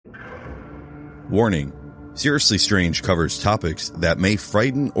Warning: Seriously Strange covers topics that may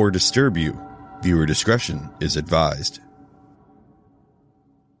frighten or disturb you. Viewer discretion is advised.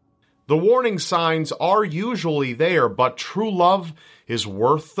 The warning signs are usually there, but true love is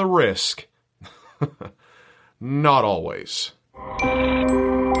worth the risk. Not always.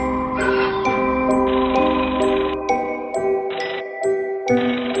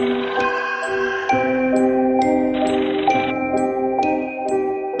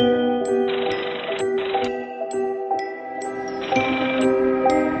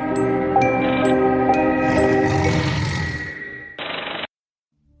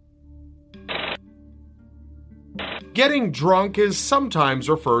 Getting drunk is sometimes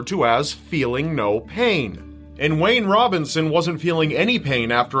referred to as feeling no pain. And Wayne Robinson wasn't feeling any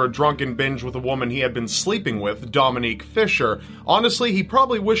pain after a drunken binge with a woman he had been sleeping with, Dominique Fisher. Honestly, he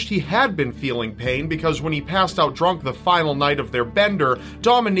probably wished he had been feeling pain because when he passed out drunk the final night of their bender,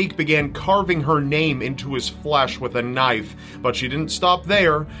 Dominique began carving her name into his flesh with a knife. But she didn't stop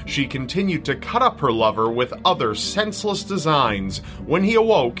there. She continued to cut up her lover with other senseless designs. When he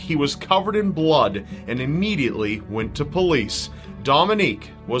awoke, he was covered in blood and immediately went to police.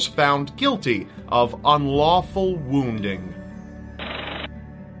 Dominique was found guilty of unlawful wounding.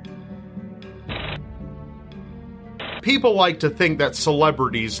 People like to think that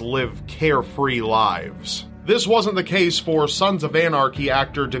celebrities live carefree lives. This wasn't the case for Sons of Anarchy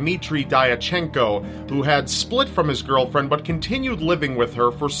actor Dmitry Dyachenko, who had split from his girlfriend but continued living with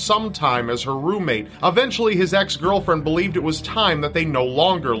her for some time as her roommate. Eventually, his ex-girlfriend believed it was time that they no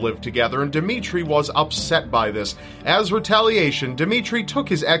longer lived together, and Dmitry was upset by this. As retaliation, Dmitry took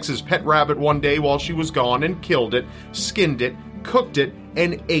his ex's pet rabbit one day while she was gone and killed it, skinned it, cooked it,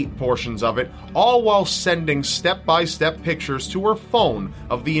 and ate portions of it, all while sending step-by-step pictures to her phone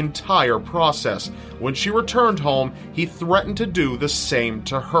of the entire process. When she returned home, he threatened to do the same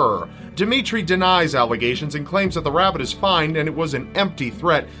to her. Dmitry denies allegations and claims that the rabbit is fine and it was an empty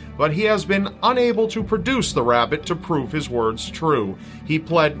threat, but he has been unable to produce the rabbit to prove his words true. He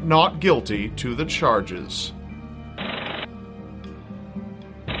pled not guilty to the charges.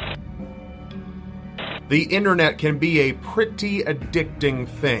 The internet can be a pretty addicting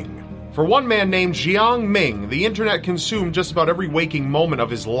thing. For one man named Jiang Ming, the internet consumed just about every waking moment of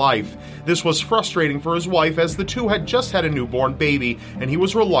his life. This was frustrating for his wife as the two had just had a newborn baby, and he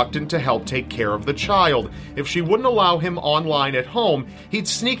was reluctant to help take care of the child. If she wouldn't allow him online at home, he'd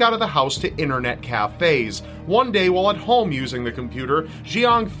sneak out of the house to internet cafes. One day while at home using the computer,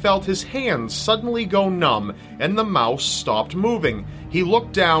 Jiang felt his hands suddenly go numb, and the mouse stopped moving. He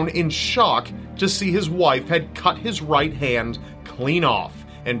looked down in shock to see his wife had cut his right hand clean off,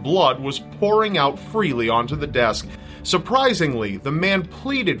 and blood was pouring out freely onto the desk. Surprisingly, the man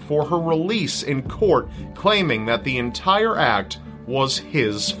pleaded for her release in court, claiming that the entire act was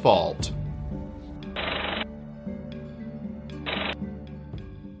his fault.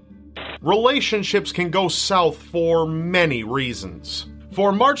 Relationships can go south for many reasons.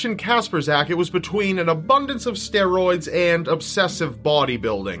 For Marcin Kasperzak, it was between an abundance of steroids and obsessive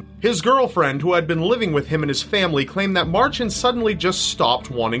bodybuilding. His girlfriend, who had been living with him and his family, claimed that Marcin suddenly just stopped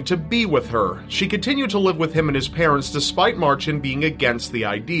wanting to be with her. She continued to live with him and his parents despite Marcin being against the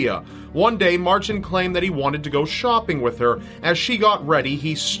idea. One day, Marcin claimed that he wanted to go shopping with her. As she got ready,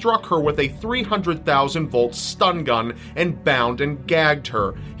 he struck her with a 300,000-volt stun gun and bound and gagged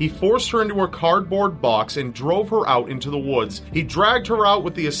her. He forced her into a cardboard box and drove her out into the woods. He dragged her out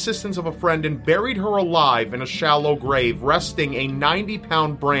with the assistance of a friend and buried her alive in a shallow grave, resting a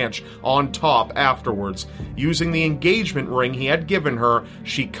 90-pound branch on top afterwards. Using the engagement ring he had given her,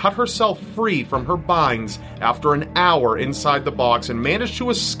 she cut herself free from her binds after an hour inside the box and managed to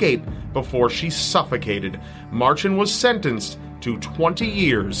escape before she suffocated. Marcin was sentenced to 20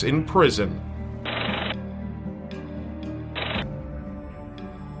 years in prison.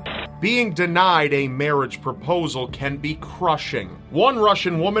 Being denied a marriage proposal can be crushing. One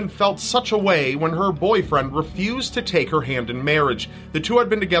Russian woman felt such a way when her boyfriend refused to take her hand in marriage. The two had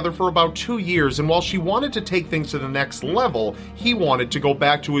been together for about 2 years, and while she wanted to take things to the next level, he wanted to go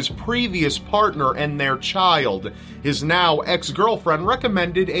back to his previous partner and their child. His now ex-girlfriend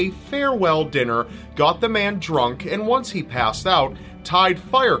recommended a farewell dinner, got the man drunk, and once he passed out, tied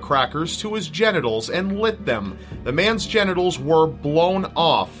firecrackers to his genitals and lit them. The man's genitals were blown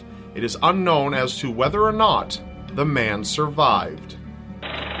off. It is unknown as to whether or not the man survived.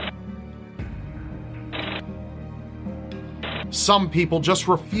 Some people just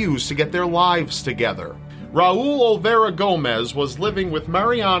refuse to get their lives together. Raul Olvera Gomez was living with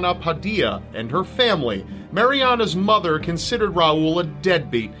Mariana Padilla and her family. Mariana's mother considered Raul a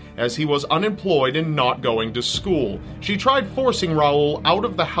deadbeat, as he was unemployed and not going to school. She tried forcing Raul out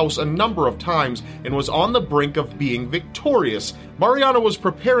of the house a number of times and was on the brink of being victorious. Mariana was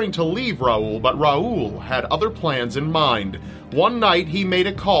preparing to leave Raul, but Raul had other plans in mind. One night, he made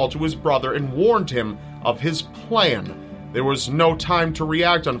a call to his brother and warned him of his plan. There was no time to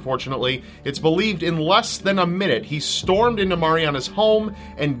react, unfortunately. It's believed in less than a minute he stormed into Mariana's home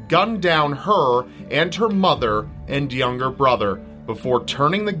and gunned down her and her mother and younger brother before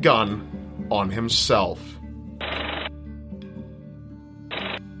turning the gun on himself.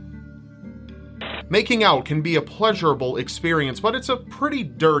 Making out can be a pleasurable experience, but it's a pretty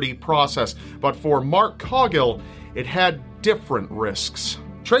dirty process. But for Mark Coggill, it had different risks.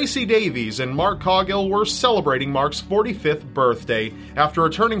 Tracy Davies and Mark Coggill were celebrating Mark's 45th birthday. After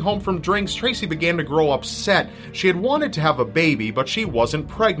returning home from drinks, Tracy began to grow upset. She had wanted to have a baby, but she wasn't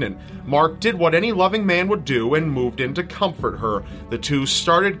pregnant. Mark did what any loving man would do and moved in to comfort her. The two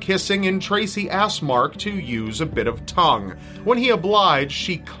started kissing, and Tracy asked Mark to use a bit of tongue. When he obliged,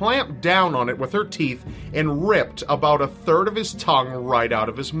 she clamped down on it with her teeth and ripped about a third of his tongue right out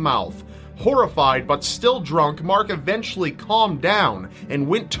of his mouth. Horrified but still drunk, Mark eventually calmed down and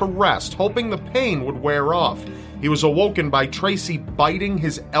went to rest, hoping the pain would wear off. He was awoken by Tracy biting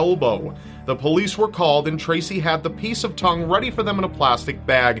his elbow. The police were called, and Tracy had the piece of tongue ready for them in a plastic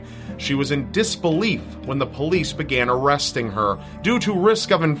bag. She was in disbelief when the police began arresting her. Due to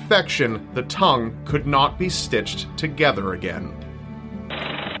risk of infection, the tongue could not be stitched together again.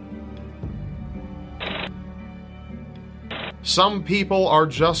 Some people are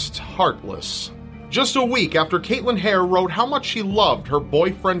just heartless. Just a week after Caitlin Hare wrote how much she loved her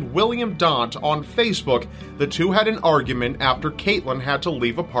boyfriend William Daunt on Facebook, the two had an argument after Caitlin had to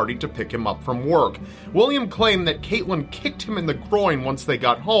leave a party to pick him up from work. William claimed that Caitlin kicked him in the groin once they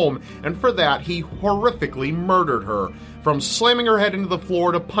got home, and for that he horrifically murdered her. From slamming her head into the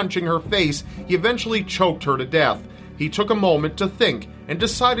floor to punching her face, he eventually choked her to death. He took a moment to think and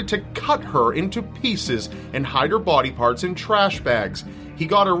decided to cut her into pieces and hide her body parts in trash bags. He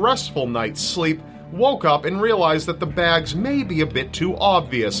got a restful night's sleep, woke up and realized that the bags may be a bit too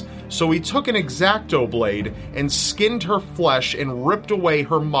obvious, so he took an X-Acto blade and skinned her flesh and ripped away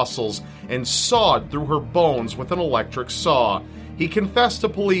her muscles and sawed through her bones with an electric saw. He confessed to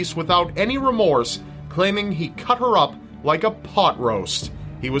police without any remorse, claiming he cut her up like a pot roast.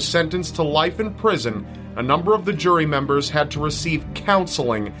 He was sentenced to life in prison. A number of the jury members had to receive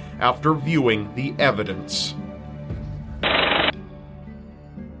counseling after viewing the evidence.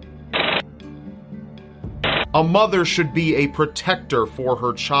 A mother should be a protector for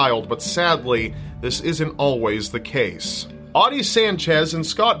her child, but sadly, this isn't always the case. Audie Sanchez and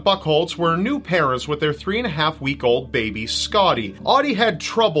Scott Buchholz were new parents with their 3.5-week-old baby, Scotty. Audie had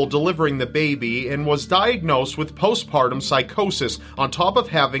trouble delivering the baby and was diagnosed with postpartum psychosis on top of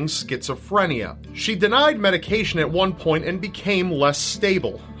having schizophrenia. She denied medication at one point and became less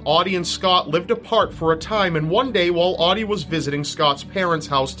stable. Audie and Scott lived apart for a time, and one day while Audie was visiting Scott's parents'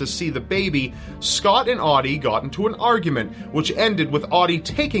 house to see the baby, Scott and Audie got into an argument, which ended with Audie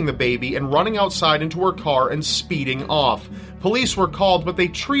taking the baby and running outside into her car and speeding off. Police were called, but they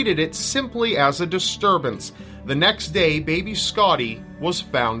treated it simply as a disturbance. The next day, baby Scotty was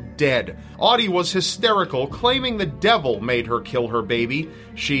found dead. Audie was hysterical, claiming the devil made her kill her baby.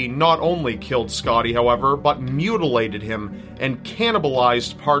 She not only killed Scotty, however, but mutilated him and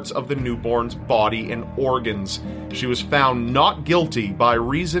cannibalized parts of the newborn's body and organs. She was found not guilty by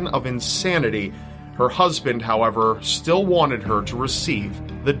reason of insanity. Her husband, however, still wanted her to receive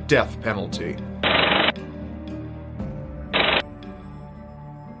the death penalty.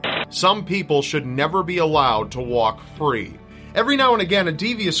 Some people should never be allowed to walk free. Every now and again, a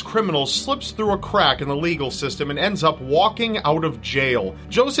devious criminal slips through a crack in the legal system and ends up walking out of jail.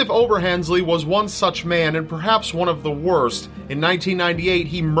 Joseph Oberhansley was one such man, and perhaps one of the worst. In 1998,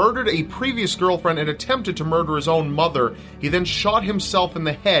 he murdered a previous girlfriend and attempted to murder his own mother. He then shot himself in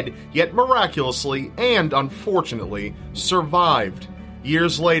the head, yet miraculously and unfortunately survived.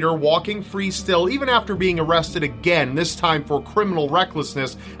 Years later, walking free still, even after being arrested again, this time for criminal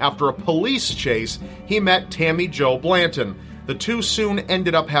recklessness after a police chase, he met Tammy Jo Blanton. The two soon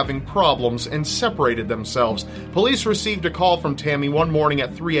ended up having problems and separated themselves. Police received a call from Tammy one morning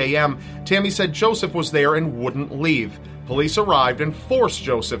at 3 a.m. Tammy said Joseph was there and wouldn't leave. Police arrived and forced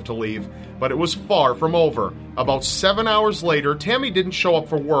Joseph to leave, but it was far from over. About 7 hours later, Tammy didn't show up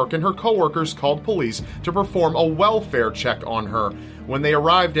for work and her coworkers called police to perform a welfare check on her. When they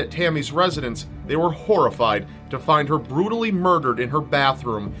arrived at Tammy's residence, they were horrified to find her brutally murdered in her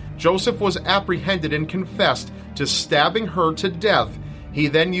bathroom. Joseph was apprehended and confessed to stabbing her to death. He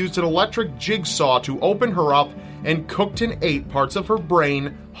then used an electric jigsaw to open her up and cooked and ate parts of her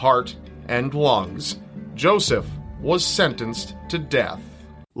brain, heart, and lungs. Joseph was sentenced to death.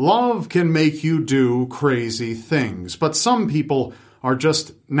 Love can make you do crazy things, but some people are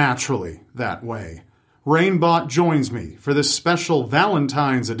just naturally that way. Rainbot joins me for this special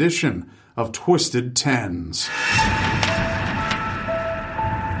Valentine's edition of Twisted Tens.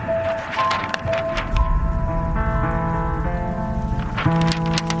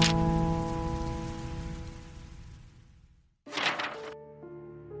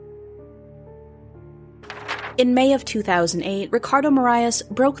 In May of 2008, Ricardo Marias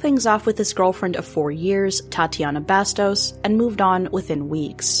broke things off with his girlfriend of 4 years, Tatiana Bastos, and moved on within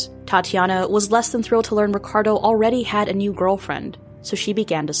weeks. Tatiana was less than thrilled to learn Ricardo already had a new girlfriend, so she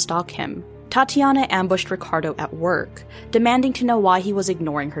began to stalk him. Tatiana ambushed Ricardo at work, demanding to know why he was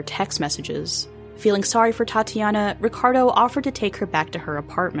ignoring her text messages. Feeling sorry for Tatiana, Ricardo offered to take her back to her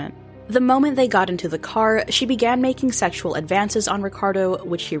apartment. The moment they got into the car, she began making sexual advances on Ricardo,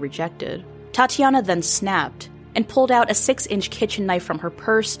 which he rejected. Tatiana then snapped and pulled out a 6-inch kitchen knife from her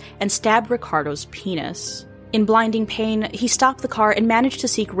purse and stabbed Ricardo's penis. In blinding pain, he stopped the car and managed to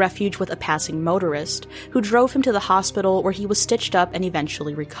seek refuge with a passing motorist, who drove him to the hospital where he was stitched up and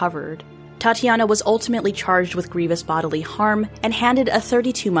eventually recovered. Tatiana was ultimately charged with grievous bodily harm and handed a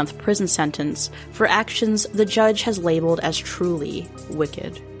 32-month prison sentence for actions the judge has labeled as truly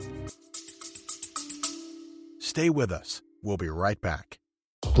wicked. Stay with us. We'll be right back.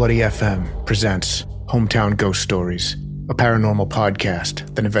 Bloody FM presents Hometown Ghost Stories, a paranormal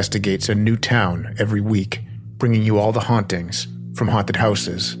podcast that investigates a new town every week, bringing you all the hauntings, from haunted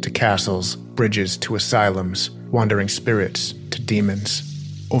houses to castles, bridges to asylums, wandering spirits to demons.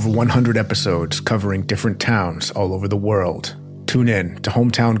 Over 100 episodes covering different towns all over the world. Tune in to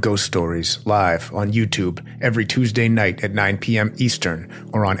Hometown Ghost Stories live on YouTube every Tuesday night at 9 p.m. Eastern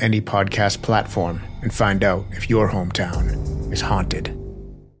or on any podcast platform and find out if your hometown is haunted.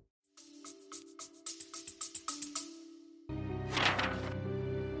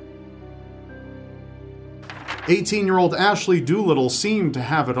 "18-year-old Ashley Doolittle seemed to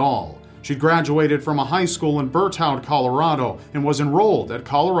have it all. She graduated from a high school in Berthoud, Colorado, and was enrolled at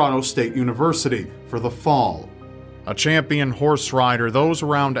Colorado State University for the fall. A champion horse rider, those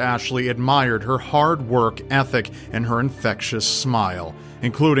around Ashley admired her hard work ethic and her infectious smile,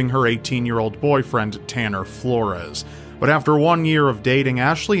 including her 18-year-old boyfriend, Tanner Flores. But after 1 year of dating,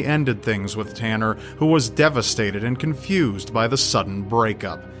 Ashley ended things with Tanner, who was devastated and confused by the sudden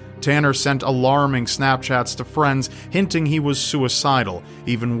breakup. Tanner sent alarming Snapchats to friends hinting he was suicidal,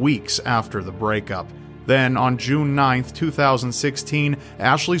 even weeks after the breakup. Then, on June 9, 2016,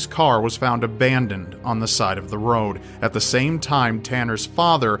 Ashley's car was found abandoned on the side of the road. At the same time, Tanner's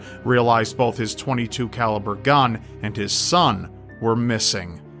father realized both his .22 caliber gun and his son were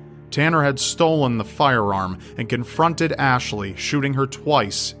missing. Tanner had stolen the firearm and confronted Ashley, shooting her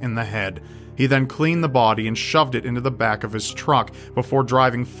twice in the head. He then cleaned the body and shoved it into the back of his truck before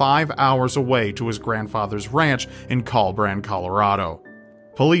driving 5 hours away to his grandfather's ranch in Colbrand, Colorado.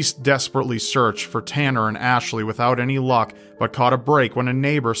 Police desperately searched for Tanner and Ashley without any luck, but caught a break when a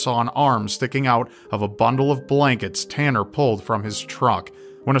neighbor saw an arm sticking out of a bundle of blankets Tanner pulled from his truck.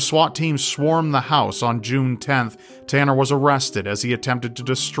 When a SWAT team swarmed the house on June 10th, Tanner was arrested as he attempted to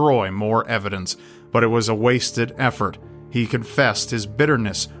destroy more evidence, but it was a wasted effort. He confessed his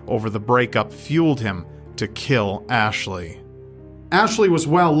bitterness over the breakup fueled him to kill Ashley. Ashley was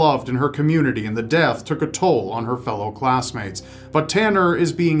well loved in her community, and the death took a toll on her fellow classmates. But Tanner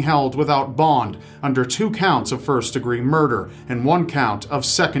is being held without bond under 2 counts of first-degree murder and 1 count of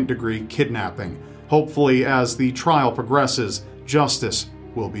second-degree kidnapping. Hopefully, as the trial progresses, justice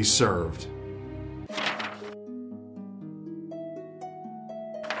will be served.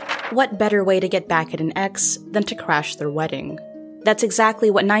 What better way to get back at an ex than to crash their wedding? That's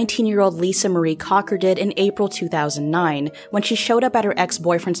exactly what 19-year-old Lisa Marie Cocker did in April 2009 when she showed up at her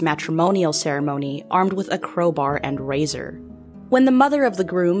ex-boyfriend's matrimonial ceremony armed with a crowbar and razor. When the mother of the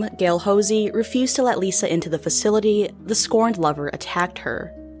groom, Gail Hosey, refused to let Lisa into the facility, the scorned lover attacked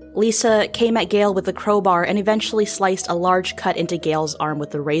her. Lisa came at Gail with the crowbar and eventually sliced a large cut into Gail's arm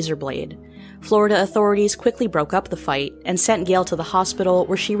with the razor blade. Florida authorities quickly broke up the fight and sent Gail to the hospital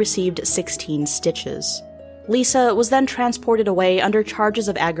where she received 16 stitches. Lisa was then transported away under charges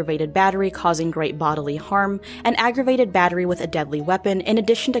of aggravated battery causing great bodily harm and aggravated battery with a deadly weapon in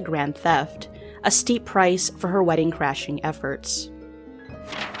addition to grand theft, a steep price for her wedding-crashing efforts.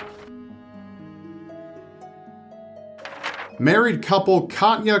 Married couple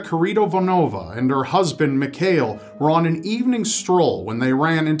Katya Koridovanova and her husband Mikhail were on an evening stroll when they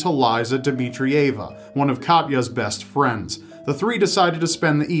ran into Liza Dmitrieva, one of Katya's best friends. The three decided to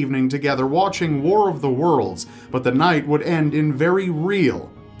spend the evening together watching War of the Worlds, but the night would end in very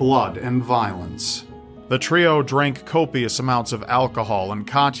real blood and violence. The trio drank copious amounts of alcohol and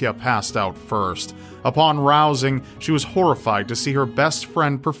Katya passed out first. Upon rousing, she was horrified to see her best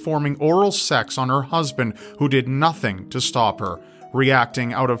friend performing oral sex on her husband, who did nothing to stop her.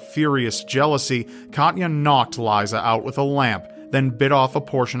 Reacting out of furious jealousy, Katya knocked Liza out with a lamp, then bit off a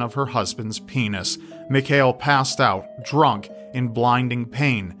portion of her husband's penis. Mikhail passed out, drunk, in blinding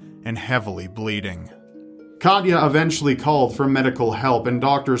pain, and heavily bleeding. Katya eventually called for medical help and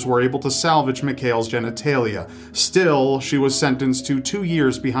doctors were able to salvage Mikhail's genitalia. Still, she was sentenced to 2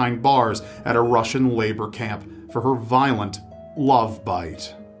 years behind bars at a Russian labor camp for her violent love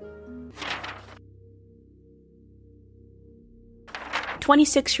bite.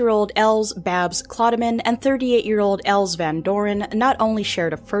 26-year-old Els Babs Klodeman and 38-year-old Els Van Doren not only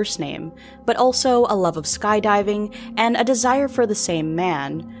shared a first name, but also a love of skydiving and a desire for the same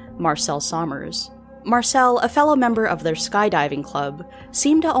man, Marcel Sommers. Marcel, a fellow member of their skydiving club,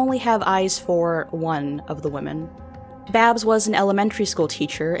 seemed to only have eyes for one of the women. Babs was an elementary school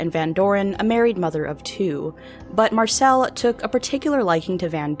teacher and Van Doren a married mother of 2, but Marcel took a particular liking to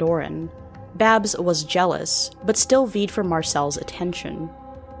Van Doren. Babs was jealous, but still vied for Marcel's attention.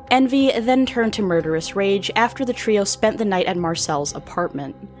 Envy then turned to murderous rage after the trio spent the night at Marcel's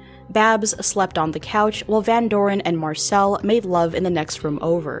apartment. Babs slept on the couch while Van Doren and Marcel made love in the next room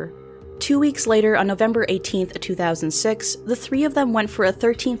over. 2 weeks later, on November 18, 2006, the three of them went for a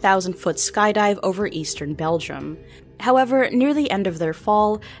 13,000-foot skydive over eastern Belgium. However, near the end of their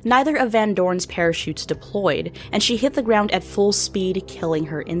fall, neither of Van Doren's parachutes deployed, and she hit the ground at full speed, killing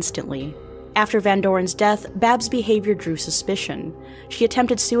her instantly. After Van Doren's death, Babs' behavior drew suspicion. She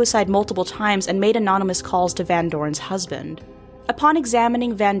attempted suicide multiple times and made anonymous calls to Van Doren's husband. Upon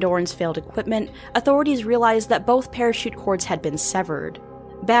examining Van Doren's failed equipment, authorities realized that both parachute cords had been severed.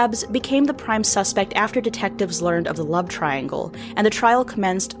 Babs became the prime suspect after detectives learned of the love triangle, and the trial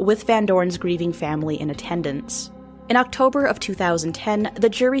commenced with Van Doren's grieving family in attendance. In October of 2010, the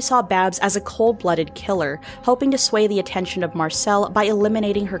jury saw Babs as a cold-blooded killer, hoping to sway the attention of Marcel by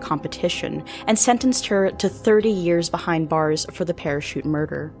eliminating her competition, and sentenced her to 30 years behind bars for the parachute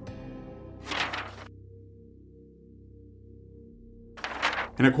murder.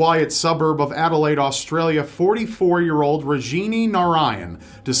 In a quiet suburb of Adelaide, Australia, 44-year-old Rajini Narayan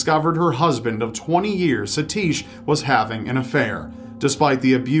discovered her husband of 20 years, Satish, was having an affair. Despite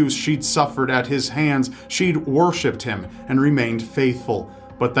the abuse she'd suffered at his hands, she'd worshipped him and remained faithful.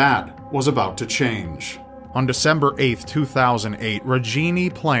 But that was about to change. On December 8, 2008,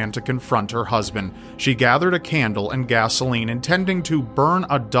 Rajini planned to confront her husband. She gathered a candle and gasoline, intending to burn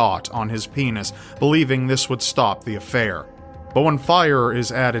a dot on his penis, believing this would stop the affair. But when fire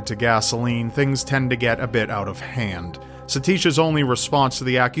is added to gasoline, things tend to get a bit out of hand. Satish's only response to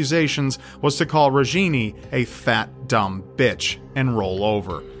the accusations was to call Rajini a fat, dumb bitch and roll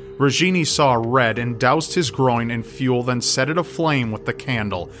over. Rajini saw red and doused his groin in fuel, then set it aflame with the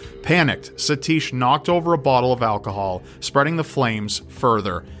candle. Panicked, Satish knocked over a bottle of alcohol, spreading the flames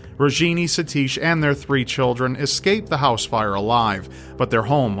further. Rajini, Satish, and their 3 children escaped the house fire alive, but their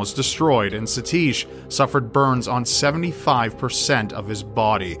home was destroyed and Satish suffered burns on 75% of his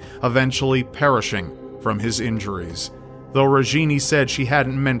body, eventually perishing from his injuries. Though Rajini said she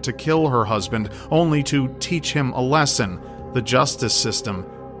hadn't meant to kill her husband, only to teach him a lesson, the justice system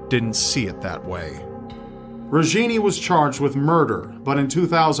didn't see it that way. Rajini was charged with murder, but in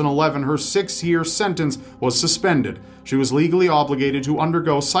 2011 her 6-year sentence was suspended. She was legally obligated to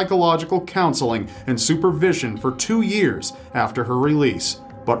undergo psychological counseling and supervision for 2 years after her release,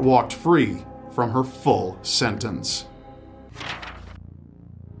 but walked free from her full sentence.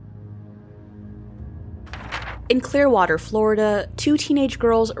 In Clearwater, Florida, 2 teenage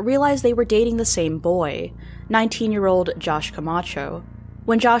girls realized they were dating the same boy, 19-year-old Josh Camacho.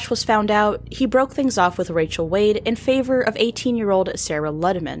 When Josh was found out, he broke things off with Rachel Wade in favor of 18-year-old Sarah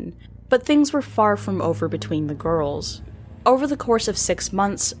Ludeman, but things were far from over between the girls. Over the course of 6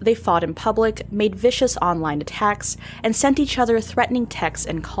 months, they fought in public, made vicious online attacks, and sent each other threatening texts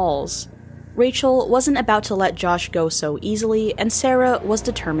and calls. Rachel wasn't about to let Josh go so easily, and Sarah was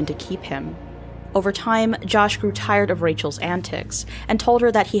determined to keep him. Over time, Josh grew tired of Rachel's antics and told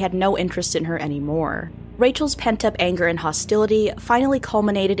her that he had no interest in her anymore. Rachel's pent-up anger and hostility finally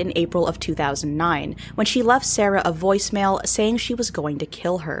culminated in April of 2009, when she left Sarah a voicemail saying she was going to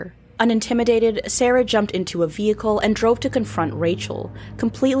kill her. Unintimidated, Sarah jumped into a vehicle and drove to confront Rachel,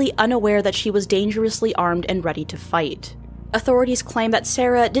 completely unaware that she was dangerously armed and ready to fight. Authorities claim that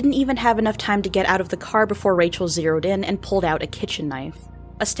Sarah didn't even have enough time to get out of the car before Rachel zeroed in and pulled out a kitchen knife.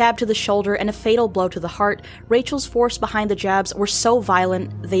 A stab to the shoulder and a fatal blow to the heart, Rachel's force behind the jabs were so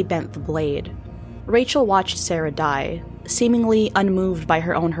violent they bent the blade. Rachel watched Sarah die, seemingly unmoved by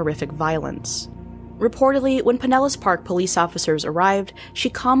her own horrific violence. Reportedly, when Pinellas Park police officers arrived, she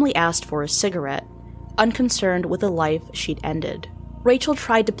calmly asked for a cigarette, unconcerned with the life she'd ended. Rachel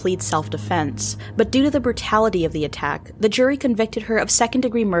tried to plead self-defense, but due to the brutality of the attack, the jury convicted her of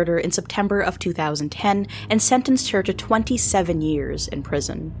second-degree murder in September of 2010 and sentenced her to 27 years in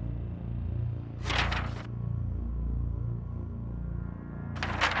prison.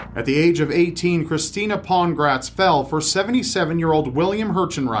 At the age of 18, Christina Pongratz fell for 77-year-old William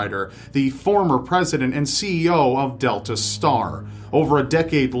Herchenreiter, the former president and CEO of Delta Star. Over a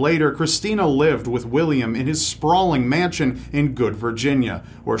decade later, Christina lived with William in his sprawling mansion in Good, Virginia,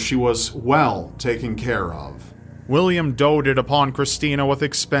 where she was well taken care of. William doted upon Christina with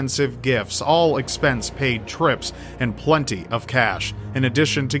expensive gifts, all expense-paid trips, and plenty of cash, in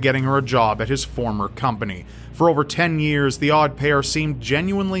addition to getting her a job at his former company. For over 10 years, the odd pair seemed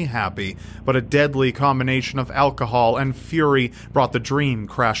genuinely happy, but a deadly combination of alcohol and fury brought the dream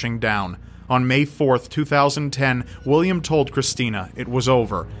crashing down. On May 4th, 2010, William told Christina it was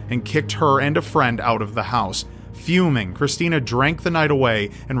over and kicked her and a friend out of the house. Fuming, Christina drank the night away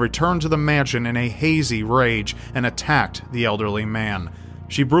and returned to the mansion in a hazy rage and attacked the elderly man.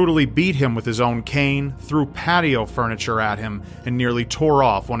 She brutally beat him with his own cane, threw patio furniture at him, and nearly tore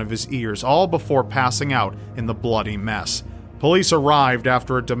off one of his ears, all before passing out in the bloody mess. Police arrived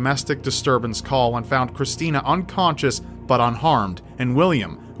after a domestic disturbance call and found Christina unconscious but unharmed, and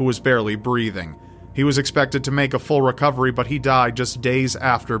William, who was barely breathing. He was expected to make a full recovery, but he died just days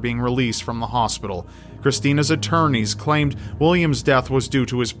after being released from the hospital. Christina's attorneys claimed William's death was due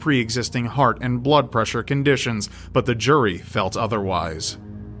to his pre-existing heart and blood pressure conditions, but the jury felt otherwise.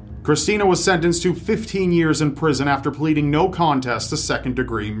 Christina was sentenced to 15 years in prison after pleading no contest to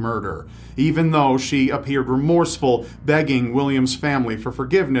second-degree murder. Even though she appeared remorseful, begging William's family for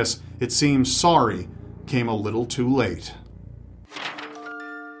forgiveness, it seems sorry came a little too late.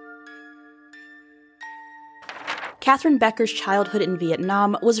 Catherine Becker's childhood in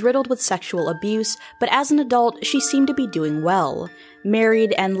Vietnam was riddled with sexual abuse, but as an adult, she seemed to be doing well,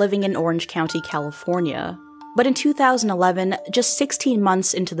 married and living in Orange County, California. But in 2011, just 16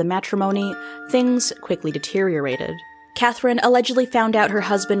 months into the matrimony, things quickly deteriorated. Catherine allegedly found out her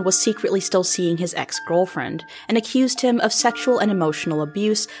husband was secretly still seeing his ex-girlfriend, and accused him of sexual and emotional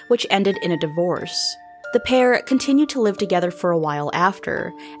abuse, which ended in a divorce. The pair continued to live together for a while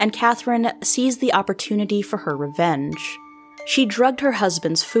after, and Catherine seized the opportunity for her revenge. She drugged her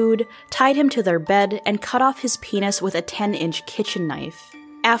husband's food, tied him to their bed, and cut off his penis with a 10-inch kitchen knife.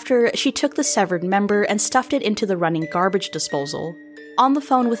 After, she took the severed member and stuffed it into the running garbage disposal. On the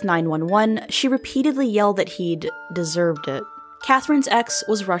phone with 911, she repeatedly yelled that he'd deserved it. Catherine's ex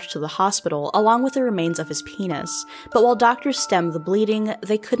was rushed to the hospital along with the remains of his penis, but while doctors stemmed the bleeding,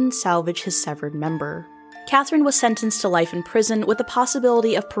 they couldn't salvage his severed member. Catherine was sentenced to life in prison with the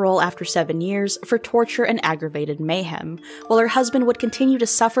possibility of parole after 7 years for torture and aggravated mayhem, while her husband would continue to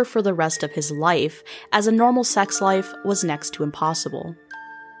suffer for the rest of his life, as a normal sex life was next to impossible.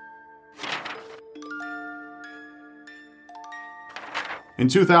 In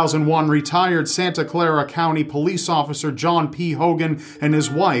 2001, retired Santa Clara County police officer John P. Hogan and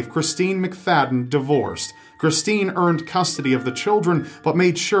his wife, Christine McFadden, divorced. Christine earned custody of the children, but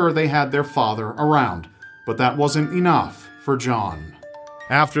made sure they had their father around. But that wasn't enough for John.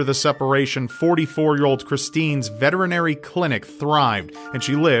 After the separation, 44-year-old Christine's veterinary clinic thrived, and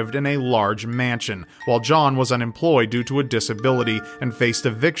she lived in a large mansion, while John was unemployed due to a disability and faced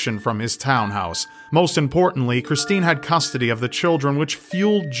eviction from his townhouse. Most importantly, Christine had custody of the children, which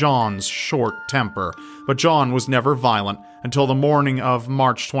fueled John's short temper. But John was never violent until the morning of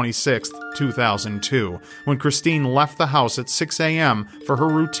March 26, 2002. When Christine left the house at 6 a.m. for her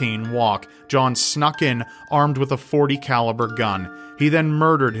routine walk, John snuck in armed with a .40 caliber gun. He then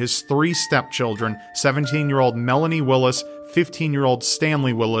murdered his 3 stepchildren, 17-year-old Melanie Willis, 15-year-old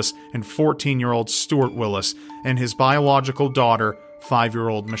Stanley Willis, and 14-year-old Stuart Willis, and his biological daughter,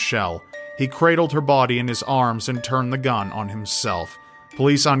 5-year-old Michelle. He cradled her body in his arms and turned the gun on himself.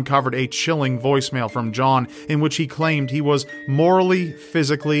 Police uncovered a chilling voicemail from John in which he claimed he was morally,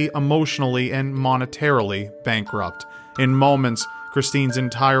 physically, emotionally, and monetarily bankrupt. In moments, Christine's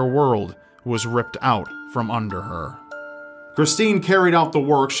entire world was ripped out from under her. Christine carried out the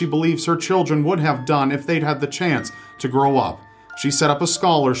work she believes her children would have done if they'd had the chance to grow up. She set up a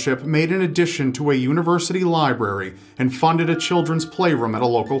scholarship, made an addition to a university library, and funded a children's playroom at a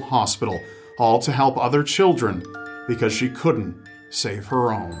local hospital, all to help other children because she couldn't save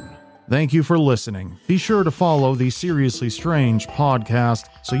her own. Thank you for listening. Be sure to follow the Seriously Strange podcast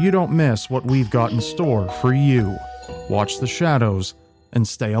so you don't miss what we've got in store for you. Watch the shadows and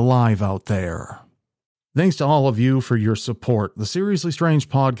stay alive out there. Thanks to all of you for your support. The Seriously Strange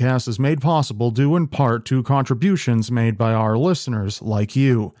podcast is made possible due in part to contributions made by our listeners like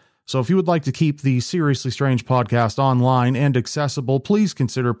you. So if you would like to keep the Seriously Strange podcast online and accessible, please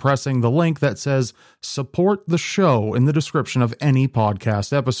consider pressing the link that says Support the Show in the description of any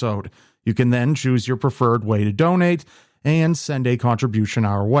podcast episode. You can then choose your preferred way to donate and send a contribution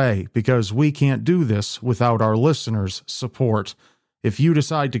our way, because we can't do this without our listeners' support. If you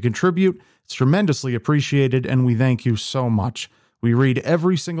decide to contribute, it's tremendously appreciated, and we thank you so much. We read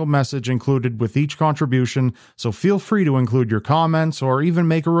every single message included with each contribution, so feel free to include your comments or even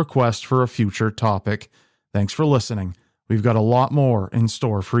make a request for a future topic. Thanks for listening. We've got a lot more in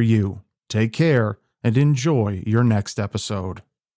store for you. Take care and enjoy your next episode.